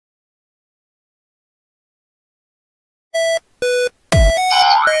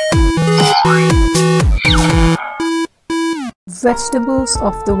Vegetables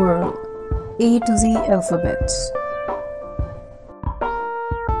of the world. A to Z alphabets.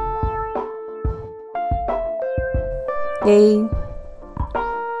 A.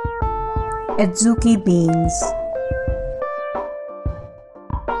 Adzuki beans.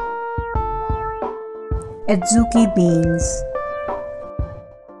 Adzuki beans.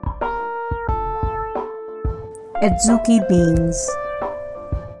 Adzuki beans.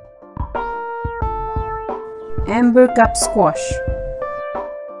 Amber cup squash.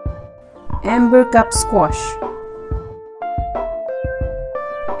 Amber cup squash.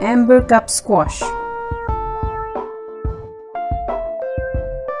 Amber cup squash.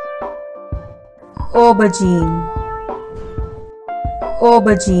 Aubergine.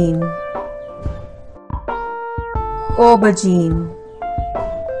 Aubergine. Aubergine.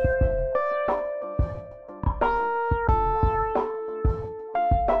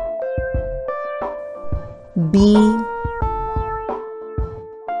 B.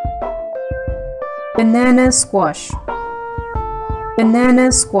 Banana squash.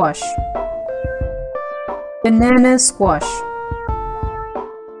 Banana squash. Banana squash.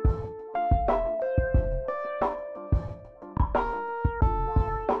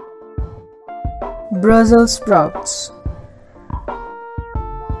 Brussels sprouts.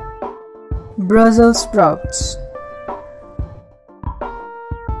 Brussels sprouts.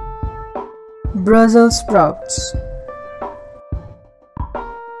 Brussels sprouts.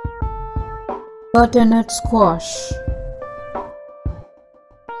 Butternut squash.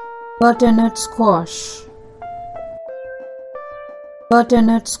 Butternut squash.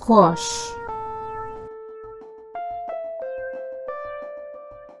 Butternut squash.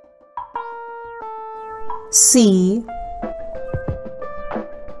 C.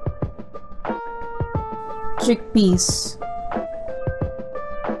 Chickpeas.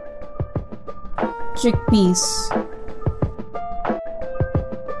 Chickpeas.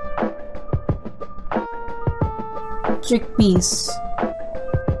 Chickpeas.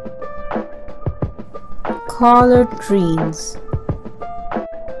 Collard greens.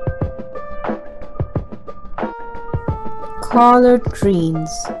 Collard greens.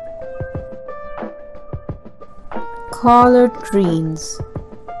 Collard greens.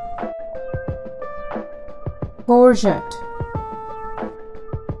 Courgette.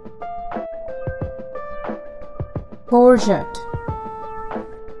 Courgette.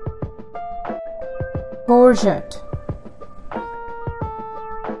 Courgette.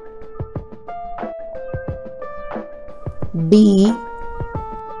 B.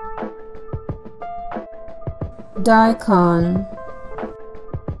 Daikon.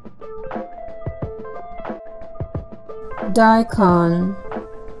 Daikon.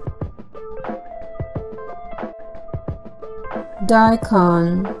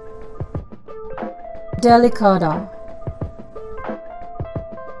 Daikon. Delicata.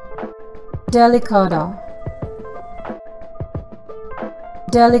 Delicata.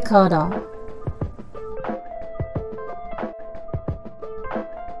 Delicata.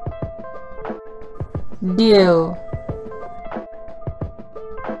 Dill.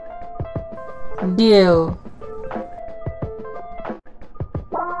 Dill.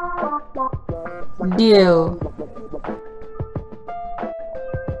 Dill.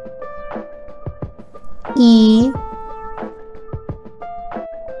 E.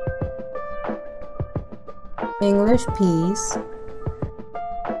 English peas.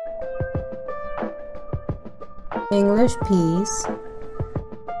 English peas.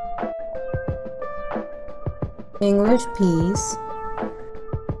 English peas.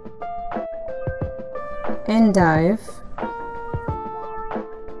 Endive.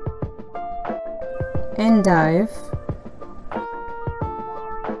 Endive.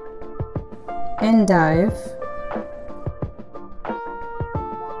 Endive.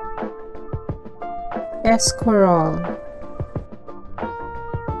 Escarole.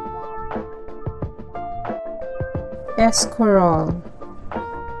 Escarole.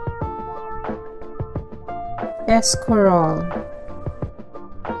 Escarole.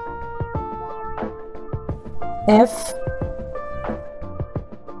 F.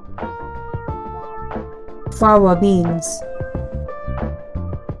 Fava beans.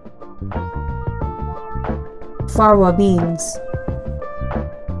 Fava beans.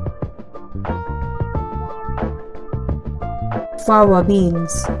 Fava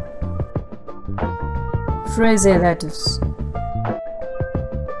beans. Fraise lettuce.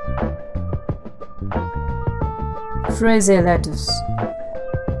 Fraise lettuce.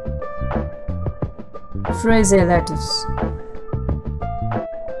 Fraise lettuce.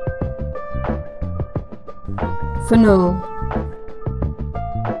 Fennel.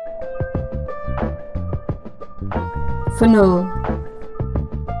 funnel,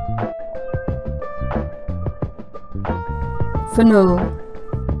 funnel.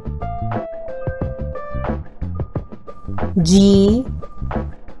 G,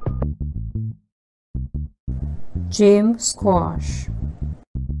 gym squash,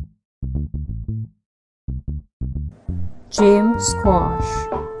 gym squash,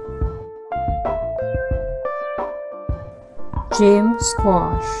 gym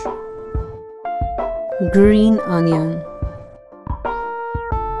squash. Green onion,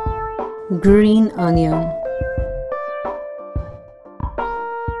 green onion,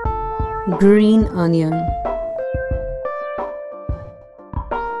 green onion.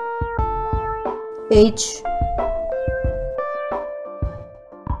 H,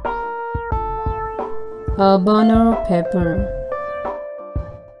 habanero pepper,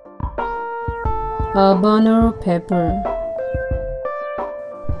 habanero pepper,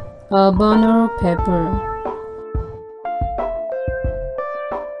 habanero pepper.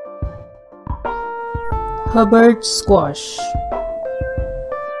 Hubbard squash,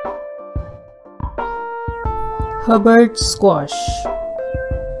 Hubbard squash,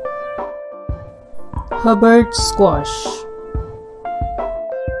 Hubbard squash.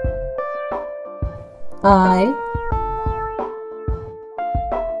 I,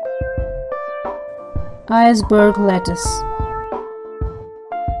 iceberg lettuce,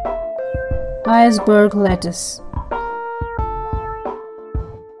 iceberg lettuce,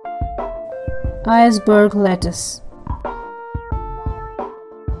 iceberg lettuce.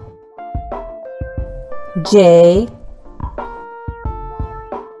 J,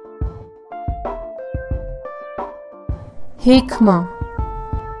 hikma,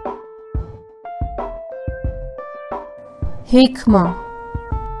 hikma,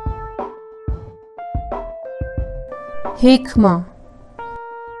 hikma.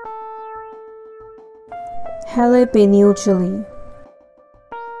 Jalapeno chili,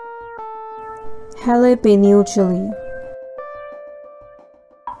 jalapeno chili,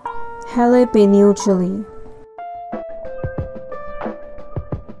 jalapeno chili.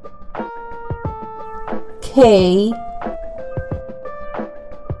 K,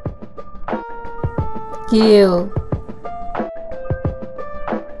 kale,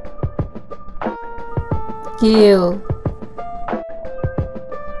 kale,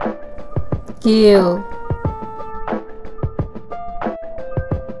 kale.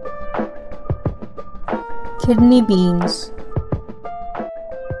 Kidney beans,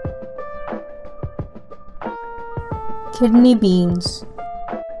 kidney beans,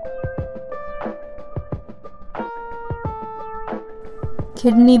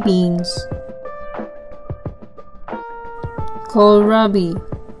 kidney beans. Kohlrabi,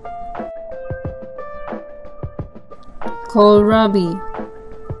 kohlrabi,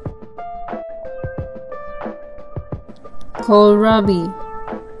 kohlrabi.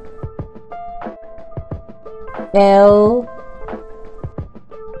 L,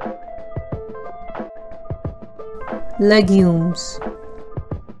 legumes,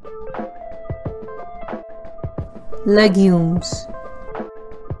 legumes,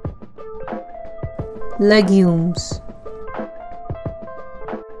 legumes.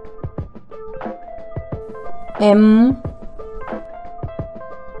 M,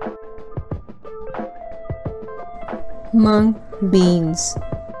 mung beans,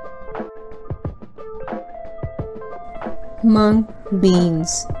 mung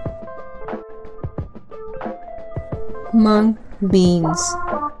beans, mung beans.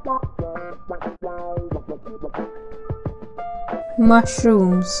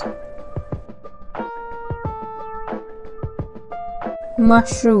 Mushrooms,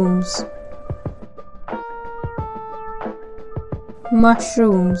 mushrooms,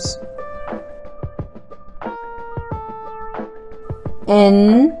 mushrooms.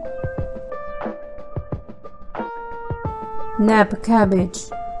 N, nab cabbage,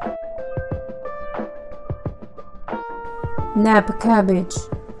 nab cabbage,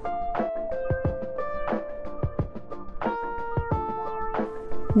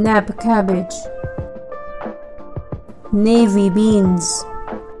 nab cabbage. Navy beans,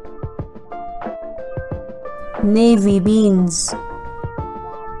 navy beans,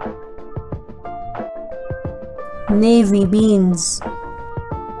 navy beans.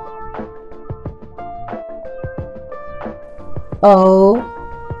 O,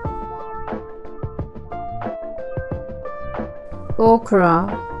 okra,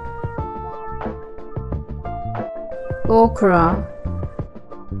 okra,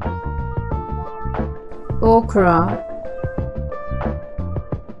 okra.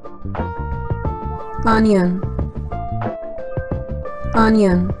 Onion,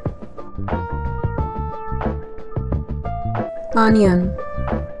 onion, onion,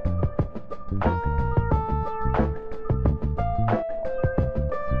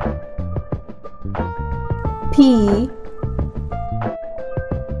 pea,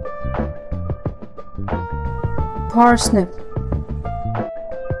 parsnip,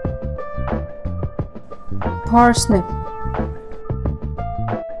 parsnip,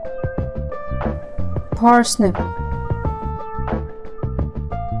 parsnip,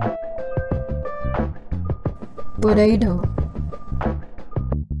 potato,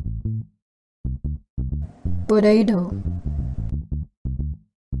 potato,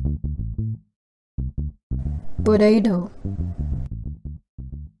 potato,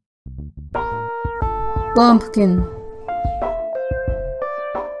 pumpkin,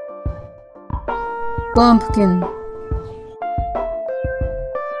 pumpkin,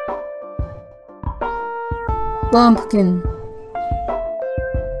 pumpkin,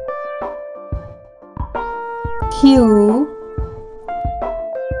 Q,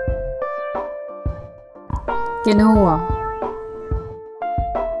 quinoa,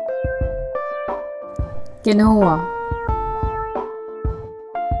 quinoa,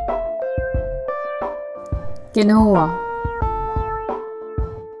 quinoa,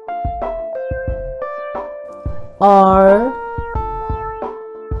 R,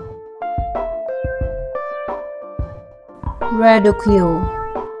 radicule,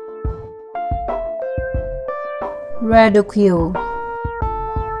 radicule,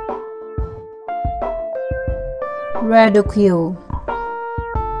 radicule,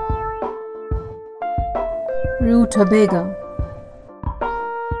 rutabaga,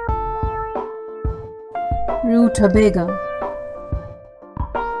 rutabaga,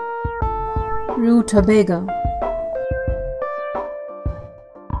 rutabaga,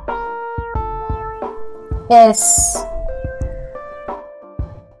 S,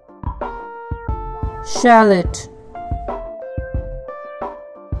 shallot,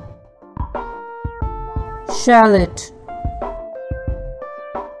 shallot,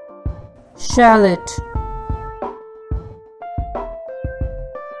 shallot,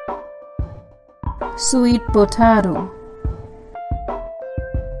 sweet potato,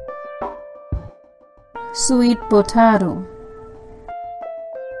 sweet potato,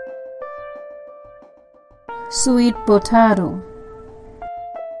 sweet potato,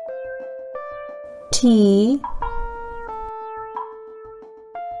 T,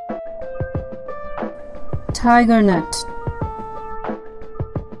 tiger nut,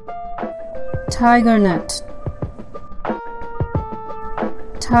 tiger nut,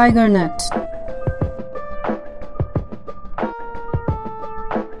 tiger nut,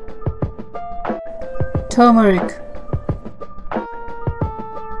 turmeric,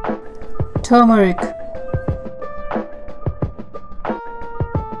 turmeric,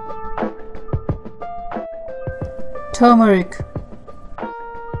 turmeric,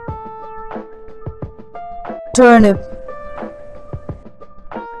 turnip,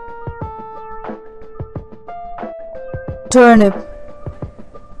 turnip,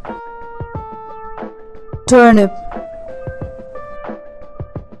 turnip,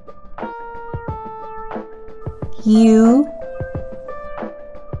 U,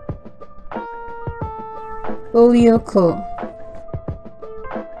 oleoco,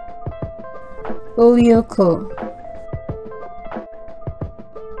 oleoco,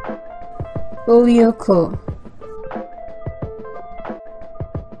 oleoco,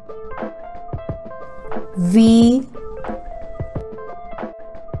 V,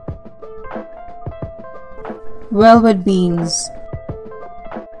 velvet beans,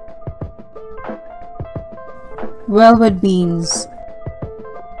 velvet beans,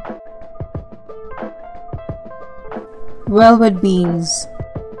 velvet beans,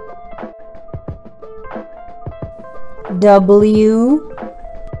 W,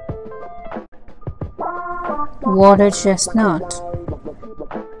 water chestnut,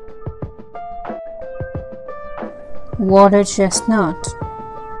 water chestnut,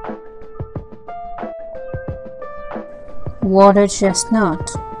 water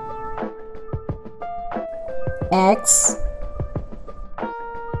chestnut, X,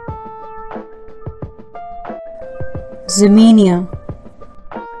 Zinnia,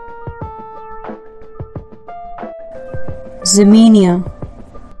 Zinnia,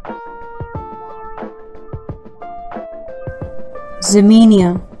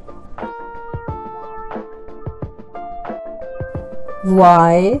 Zinnia,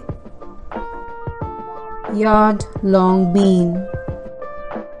 Y, yard long bean,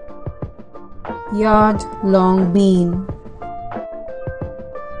 yard long bean,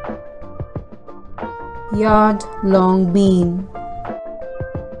 yard long bean,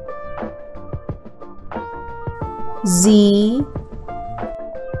 Z,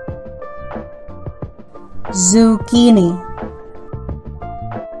 zucchini,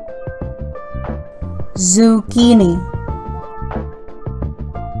 zucchini,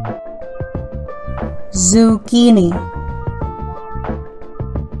 zucchini.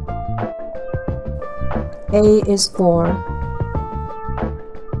 A is for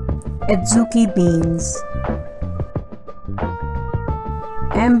adzuki beans,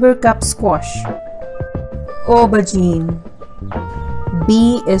 amber cup squash, aubergine.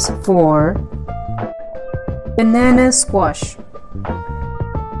 B is for banana squash,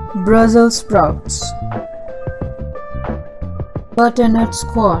 Brussels sprouts, butternut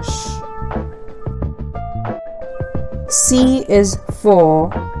squash. C is for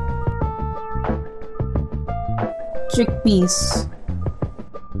chickpeas,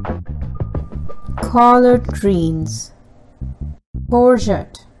 collard greens,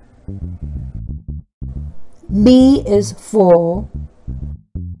 courgette. D is for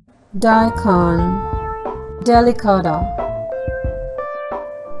daikon delicata,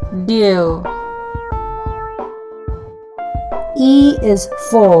 dill. E is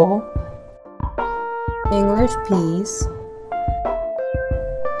for English peas,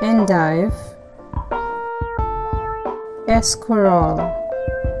 endive, escarole.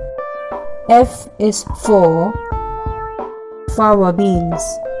 F is for fava beans,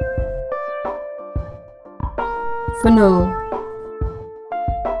 fennel,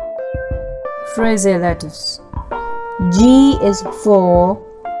 fraise lettuce. G is for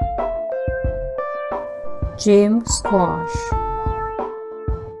James squash,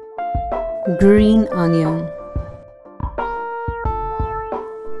 green onion.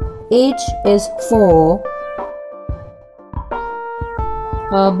 H is for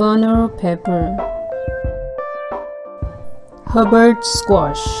habanero pepper, Hubbard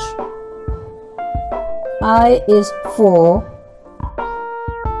squash. I is for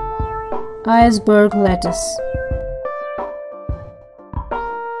iceberg lettuce,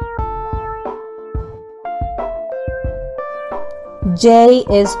 J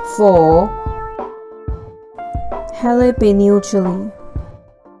is for jalapeno chili,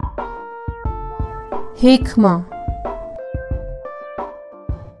 jicama.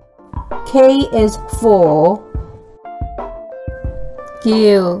 K is for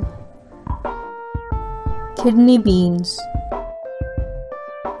kale, kidney beans,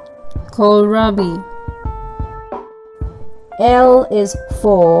 kohlrabi. L is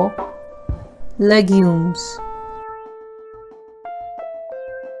for legumes,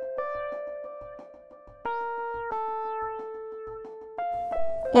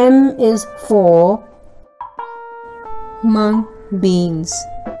 M is for mung beans,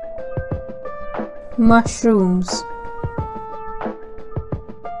 mushrooms.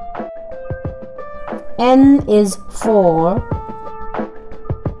 N is for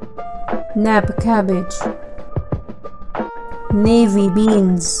nab cabbage, navy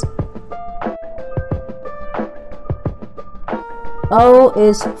beans. O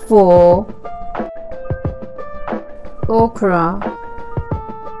is for okra,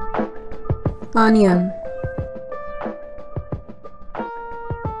 onion.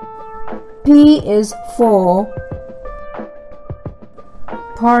 P is for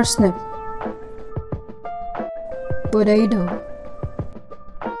parsnip, potato,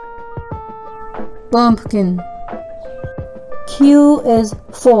 pumpkin. Q is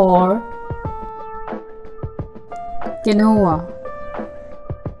for quinoa.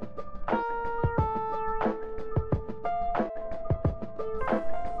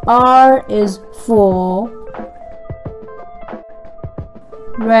 R is for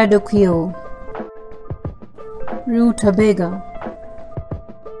radicchio, rutabaga.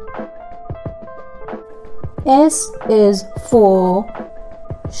 S is for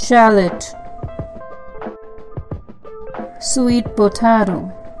shallot, sweet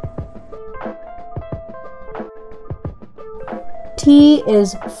potato. T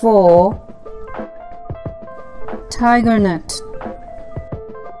is for tiger nut,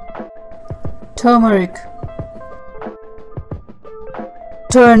 turmeric,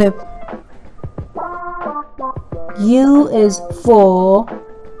 turnip. U is for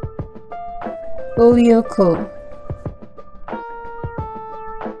Oyoko,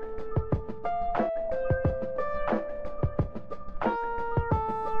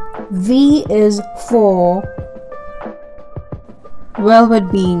 V is for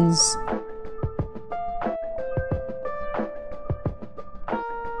velvet beans,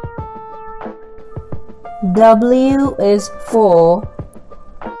 W is for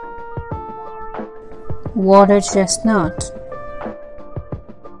water chestnut,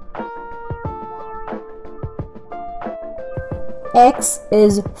 X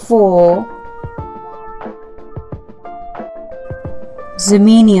is for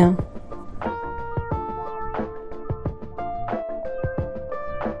Ximenia.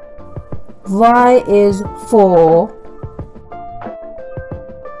 Y is for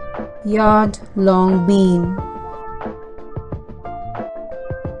Yard long bean.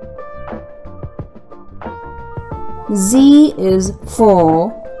 Z is for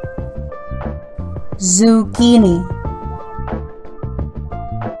Zucchini.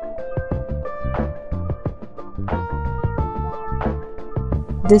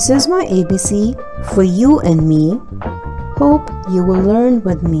 This is my ABC for you and me. Hope you will learn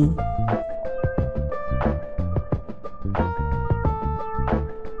with me.